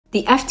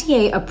The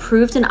FDA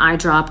approved an eye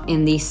drop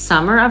in the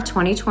summer of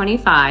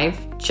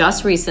 2025,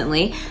 just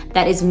recently,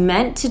 that is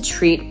meant to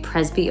treat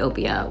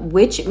presbyopia,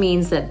 which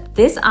means that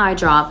this eye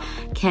drop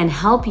can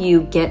help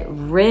you get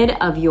rid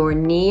of your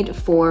need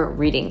for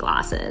reading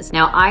glasses.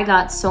 Now, I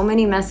got so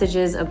many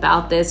messages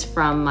about this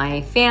from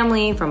my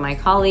family, from my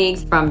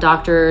colleagues, from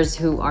doctors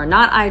who are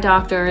not eye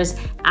doctors,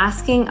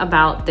 asking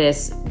about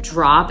this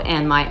drop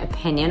and my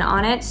opinion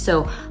on it.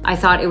 So I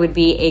thought it would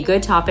be a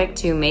good topic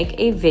to make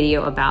a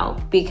video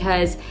about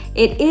because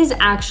it is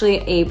actually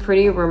a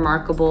pretty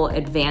remarkable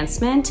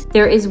advancement.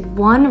 There is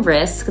one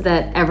risk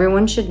that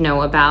everyone should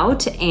know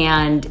about,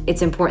 and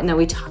it's important that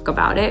we talk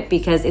about it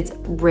because it's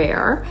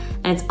rare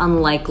and it's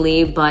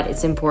unlikely, but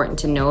it's important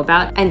to know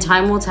about, and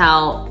time will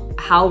tell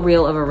how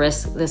real of a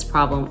risk this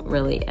problem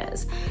really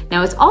is.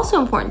 Now, it's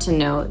also important to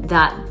note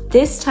that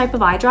this type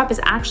of eye drop is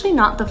actually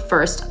not the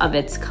first of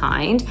its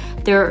kind.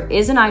 There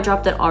is an eye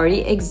drop that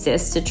already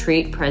exists to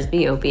treat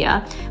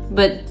presbyopia,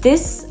 but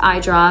this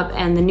eye drop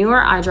and the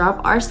newer eye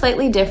drop are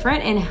slightly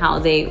different in how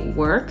they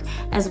work,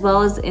 as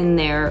well as in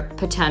their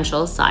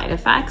potential side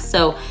effects.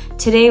 So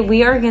today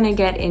we are going to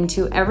get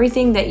into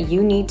everything that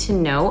you need to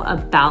know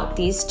about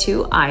these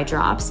two eye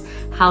drops,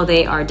 how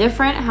they are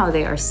different, how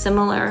they are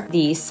similar,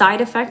 the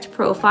side effect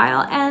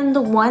profile, and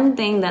the one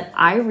thing that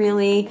I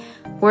really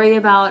worry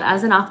about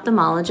as an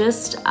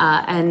ophthalmologist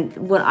and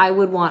what I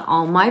would want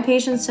all my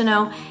patients to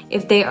know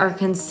if they are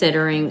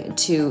considering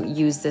to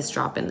use this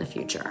drop in the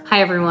future. Hi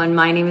everyone,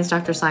 my name is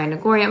Dr. Sai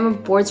Nagori. I'm a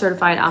board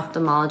certified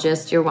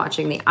ophthalmologist. You're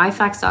watching the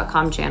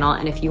iFacts.com channel,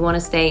 and if you want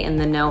to stay in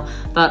the know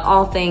about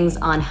all things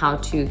on how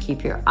to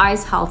keep your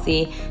eyes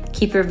healthy,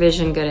 keep your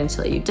vision good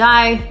until you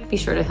die, be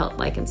sure to hit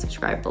like and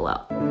subscribe below.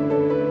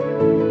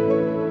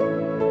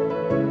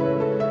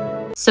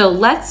 So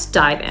let's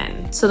dive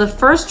in. So the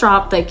first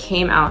drop that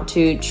came out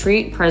to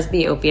treat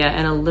presbyopia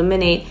and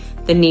eliminate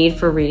the need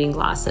for reading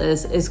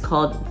glasses is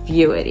called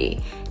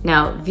Vuity.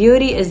 Now,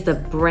 Vuity is the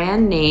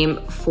brand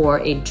name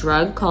for a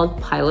drug called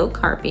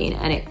pilocarpine,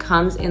 and it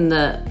comes in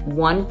the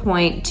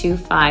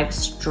 1.25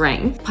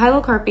 strength.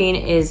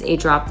 Pilocarpine is a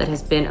drop that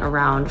has been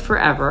around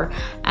forever,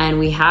 and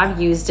we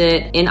have used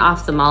it in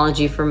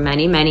ophthalmology for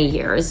many, many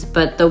years,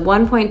 but the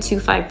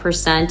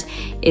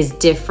 1.25% is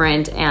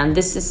different, and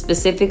this is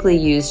specifically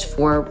used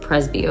for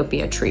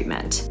presbyopia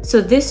treatment.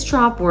 So this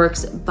drop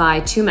works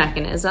by two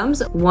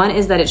mechanisms. One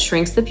is that it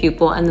shrinks the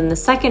pupil, and then the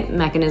second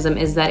mechanism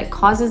is that it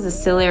causes the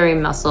ciliary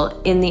muscle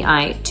in the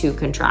eye to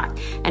contract.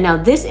 And now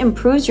this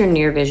improves your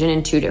near vision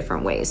in two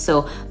different ways.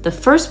 So the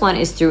first one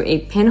is through a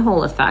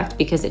pinhole effect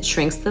because it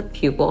shrinks the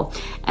pupil.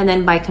 And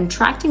then by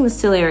contracting the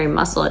ciliary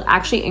muscle, it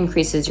actually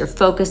increases your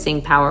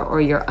focusing power or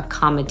your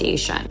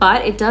accommodation.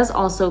 But it does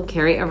also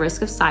carry a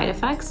risk of side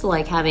effects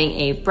like having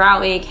a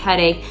brow ache,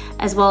 headache,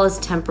 as well as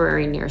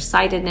temporary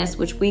nearsightedness,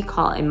 which we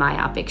call a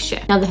myopic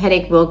shift. Now the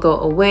headache will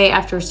go away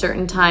after a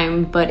certain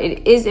time, but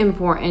it is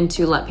important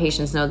to let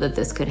patients know that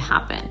this could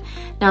happen.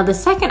 Now the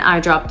second eye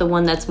drop, the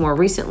one that's more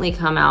recently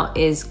come out,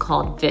 is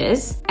called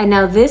VIZZ. And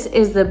now this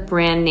is the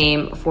brand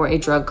name for a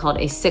drug called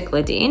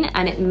aceclidine,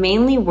 and it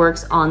mainly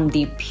works on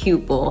the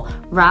pupil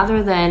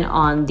rather than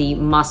on the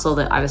muscle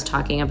that I was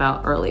talking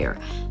about earlier.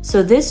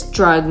 So this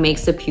drug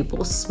makes the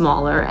pupil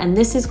smaller, and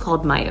this is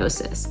called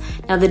miosis.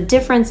 Now the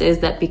difference is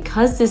that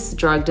because this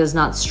drug does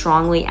not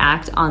strongly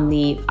act on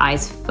the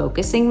eye's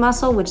focusing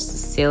muscle, which is the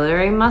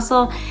ciliary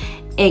muscle,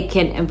 it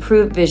can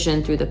improve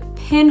vision through the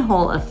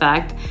pinhole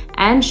effect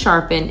and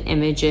sharpen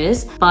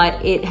images,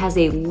 but it has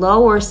a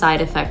lower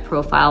side effect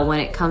profile when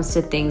it comes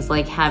to things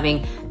like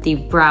having the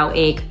brow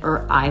ache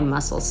or eye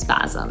muscle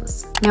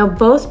spasms. Now,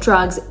 both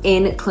drugs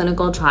in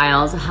clinical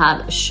trials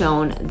have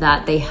shown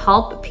that they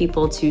help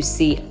people to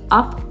see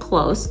up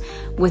close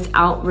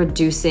without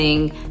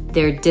reducing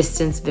their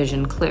distance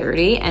vision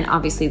clarity. And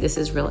obviously this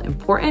is real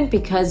important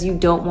because you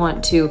don't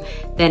want to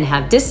then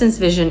have distance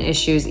vision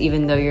issues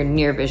even though your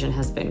near vision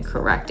has been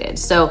corrected.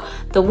 So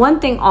the one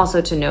thing also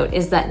to note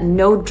is that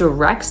no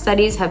direct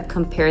studies have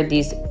compared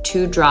these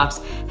two drops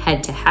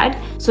head to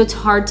head. So it's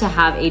hard to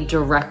have a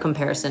direct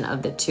comparison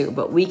of the two,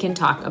 but we can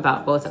talk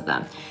about both of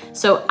them.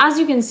 So as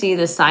you can see,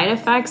 the side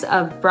effects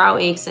of brow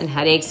aches and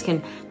headaches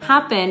can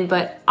happen,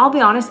 but I'll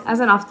be honest, as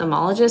an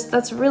ophthalmologist,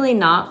 that's really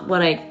not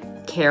what I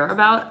care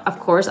about. Of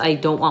course, I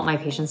don't want my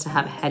patients to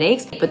have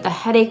headaches, but the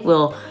headache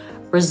will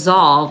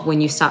resolve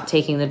when you stop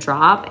taking the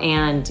drop,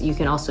 and you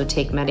can also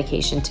take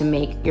medication to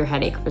make your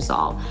headache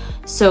resolve.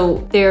 So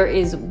there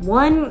is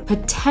one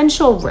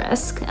potential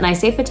risk, and I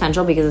say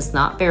potential because it's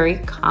not very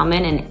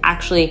common, and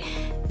actually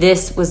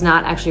this was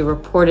not actually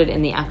reported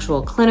in the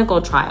actual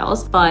clinical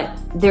trials, but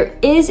there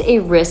is a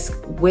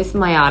risk with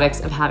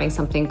miotics of having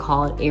something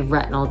called a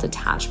retinal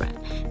detachment.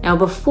 Now,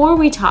 before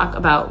we talk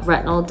about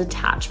retinal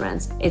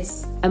detachments,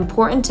 it's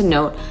important to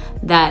note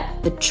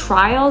that the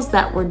trials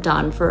that were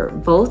done for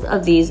both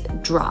of these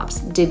drops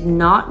did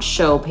not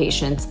show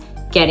patients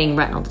getting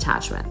retinal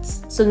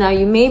detachments. So now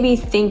you may be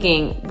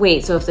thinking,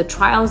 wait, so if the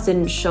trials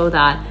didn't show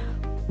that,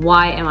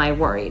 why am I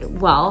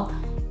worried? Well,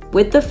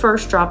 with the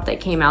first drop that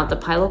came out, the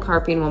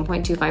pilocarpine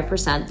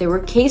 1.25%, there were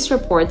case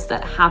reports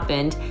that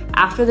happened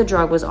after the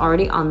drug was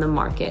already on the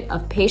market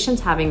of patients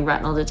having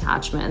retinal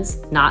detachments,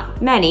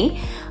 not many,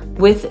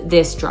 with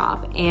this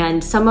drop.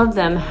 And some of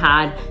them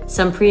had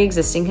some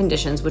pre-existing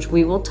conditions, which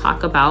we will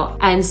talk about.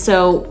 And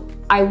so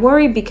I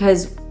worry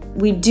because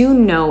we do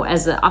know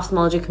as the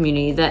ophthalmology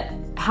community that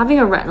having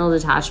a retinal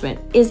detachment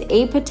is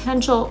a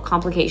potential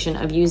complication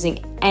of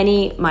using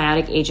any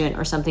miotic agent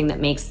or something that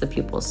makes the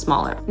pupils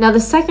smaller. Now, the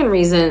second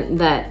reason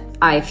that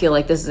I feel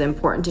like this is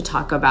important to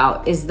talk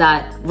about is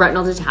that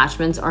retinal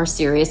detachments are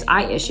serious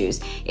eye issues.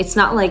 It's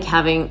not like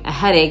having a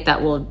headache that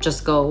will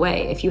just go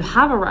away. If you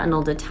have a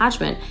retinal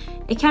detachment,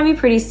 it can be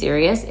pretty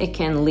serious. It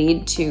can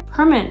lead to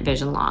permanent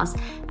vision loss.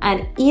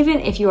 And even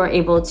if you are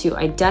able to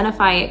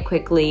identify it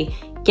quickly,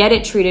 get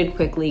it treated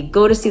quickly,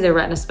 go to see the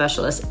retina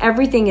specialist,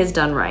 everything is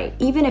done right.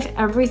 Even if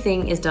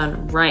everything is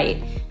done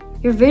right,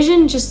 your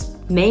vision just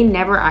may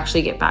never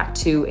actually get back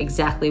to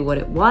exactly what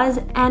it was,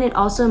 and it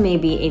also may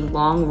be a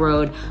long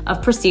road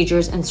of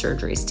procedures and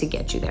surgeries to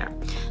get you there.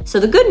 So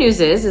the good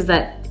news is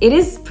that it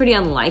is pretty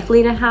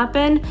unlikely to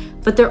happen,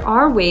 but there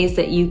are ways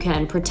that you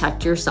can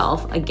protect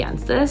yourself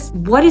against this.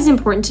 What is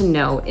important to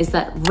know is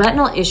that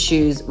retinal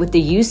issues with the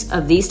use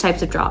of these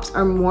types of drops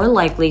are more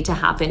likely to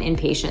happen in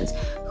patients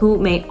who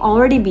may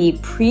already be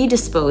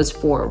predisposed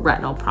for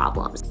retinal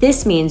problems.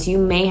 This means you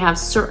may have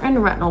certain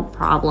retinal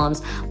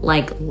problems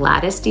like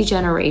lattice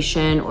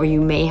degeneration, or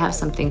you may have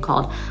something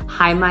called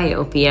high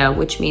myopia,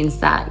 which means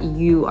that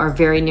you are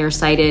very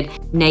nearsighted,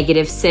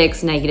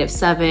 -6,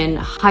 -7,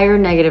 higher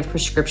negative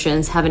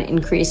prescriptions have an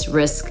increased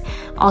risk.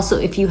 Also,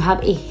 if you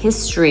have a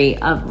history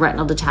of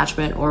retinal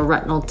detachment or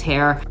retinal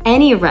tear,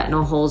 any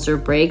retinal holes or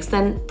breaks,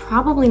 then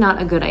probably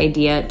not a good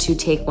idea to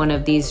take one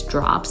of these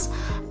drops.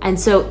 And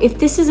so if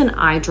this is an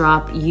eye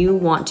drop you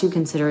want to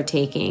consider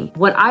taking,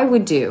 what I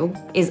would do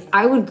is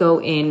I would go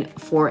in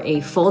for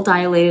a full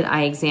dilated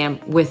eye exam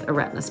with a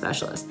retina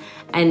specialist.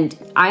 And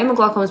I'm a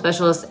glaucoma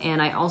specialist,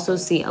 and I also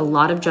see a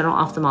lot of general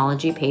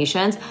ophthalmology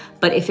patients.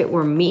 But if it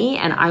were me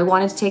and I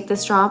wanted to take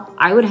this drop,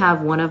 I would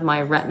have one of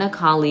my retina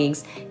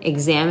colleagues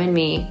examine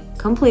me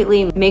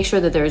completely, make sure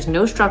that there's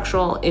no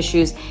structural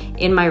issues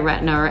in my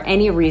retina or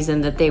any reason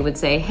that they would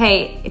say,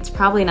 hey, it's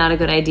probably not a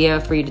good idea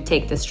for you to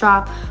take this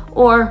drop,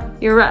 or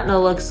your retina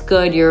looks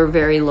good, you're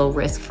very low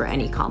risk for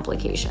any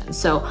complications.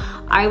 So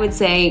I would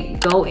say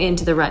go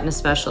into the retina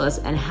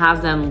specialist and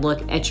have them look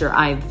at your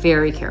eye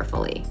very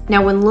carefully.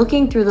 Now, when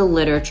looking through the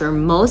literature,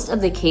 most of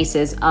the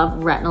cases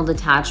of retinal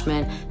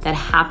detachment that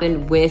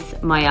happened with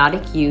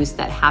miotic use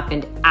that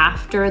happened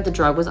after the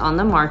drug was on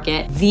the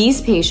market,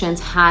 these patients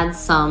had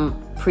some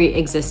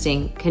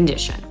pre-existing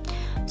condition.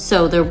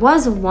 So there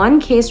was one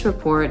case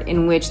report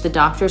in which the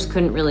doctors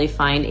couldn't really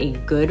find a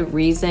good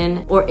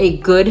reason or a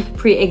good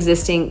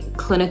pre-existing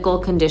clinical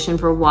condition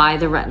for why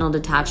the retinal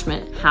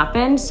detachment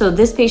happened. So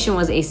this patient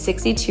was a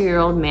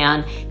 62-year-old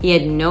man. He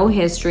had no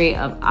history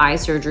of eye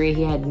surgery.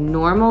 He had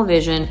normal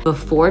vision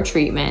before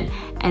treatment.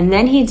 And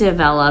then he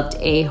developed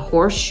a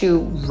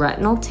horseshoe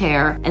retinal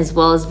tear as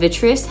well as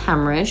vitreous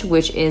hemorrhage,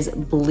 which is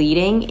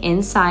bleeding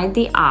inside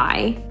the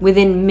eye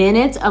within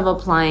minutes of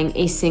applying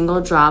a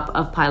single drop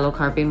of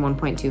pilocarpine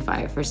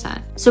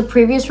 1.25%. So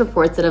previous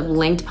reports that have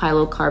linked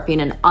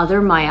pilocarpine and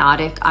other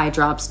miotic eye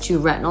drops to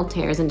retinal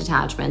tears and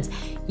detachments,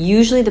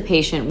 usually the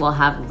patient will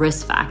have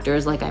risk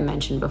factors like I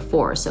mentioned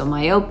before. So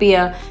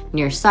myopia,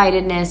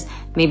 nearsightedness,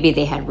 maybe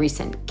they had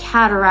recent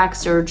cataract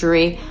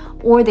surgery,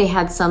 or they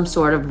had some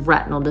sort of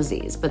retinal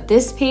disease. But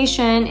this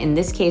patient in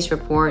this case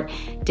report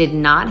did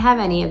not have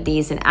any of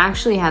these and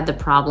actually had the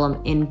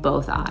problem in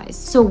both eyes.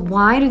 So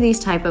why do these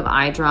type of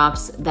eye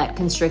drops that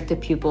constrict the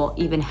pupil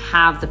even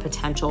have the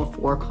potential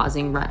for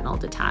causing retinal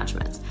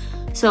detachments?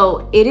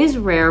 So it is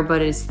rare,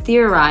 but it's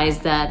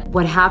theorized that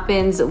what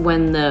happens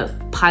when the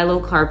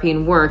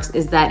pilocarpine works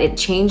is that it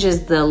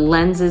changes the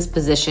lens's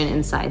position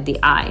inside the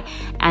eye.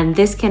 And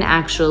this can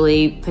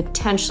actually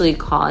potentially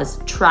cause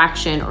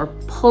traction or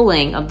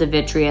pulling of the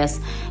vitreous,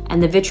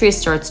 and the vitreous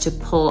starts to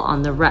pull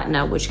on the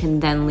retina, which can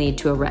then lead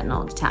to a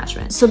retinal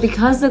detachment. So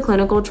because the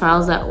clinical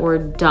trials that were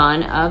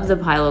done of the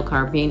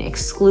pilocarpine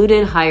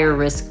excluded higher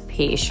risk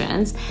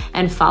patients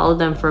and followed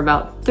them for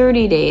about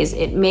 30 days,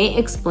 it may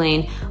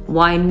explain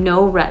why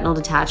no retinal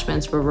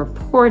detachments were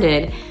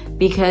reported,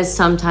 because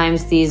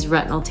sometimes these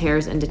retinal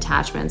tears and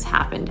detachments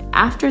happened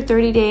after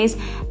 30 days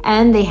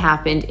and they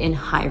happened in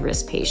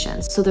high-risk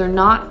patients. So they're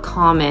not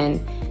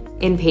common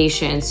in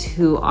patients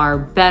who are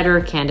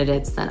better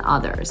candidates than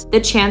others.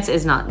 The chance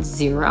is not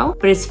zero,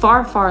 but it's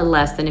far, far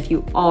less than if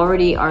you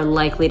already are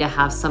likely to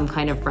have some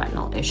kind of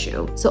retinal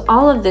issue. So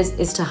all of this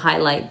is to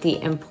highlight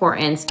the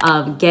importance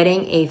of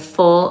getting a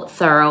full,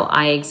 thorough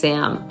eye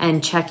exam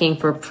and checking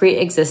for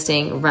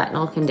pre-existing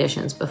retinal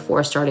conditions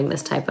before starting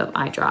this type of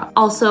eye drop.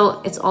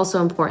 Also, it's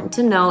also important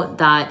to note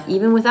that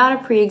even without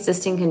a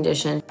pre-existing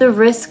condition, the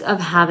risk of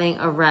having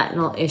a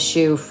retinal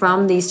issue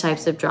from these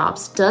types of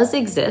drops does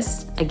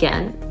exist.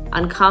 Again,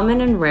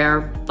 uncommon and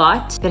rare,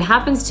 but if it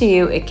happens to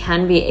you, it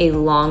can be a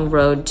long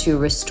road to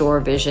restore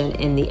vision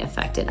in the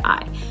affected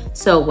eye.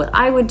 So what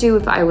I would do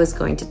if I was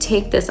going to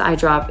take this eye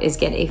drop is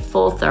get a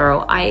full thorough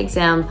eye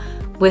exam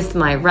with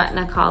my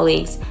retina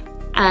colleagues.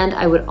 And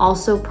I would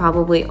also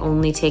probably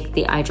only take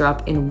the eye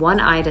drop in one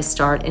eye to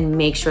start and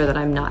make sure that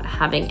I'm not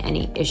having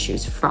any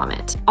issues from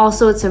it.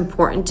 Also, it's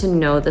important to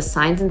know the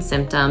signs and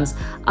symptoms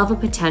of a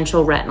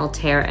potential retinal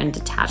tear and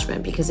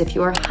detachment, because if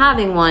you are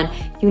having one,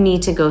 you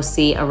need to go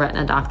see a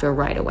retina doctor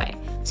right away.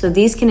 So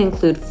these can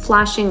include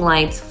flashing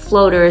lights,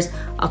 floaters,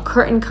 a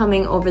curtain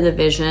coming over the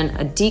vision,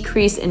 a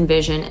decrease in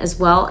vision, as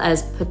well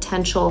as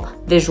potential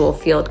visual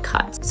field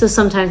cuts. So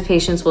sometimes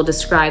patients will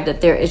describe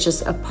that there is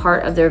just a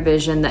part of their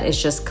vision that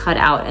is just cut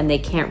out and they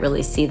can't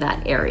really see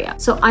that area.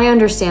 So I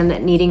understand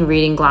that needing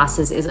reading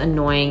glasses is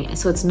annoying,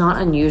 so it's not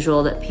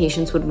unusual that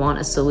patients would want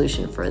a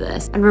solution for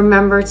this. And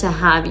remember to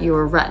have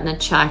your retina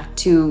checked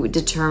to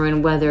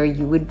determine whether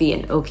you would be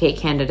an okay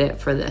candidate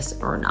for this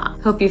or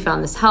not. Hope you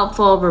found this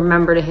helpful.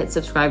 Remember to hit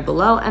subscribe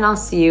below, and I'll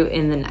see you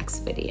in the next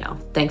video.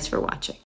 Thanks for watching.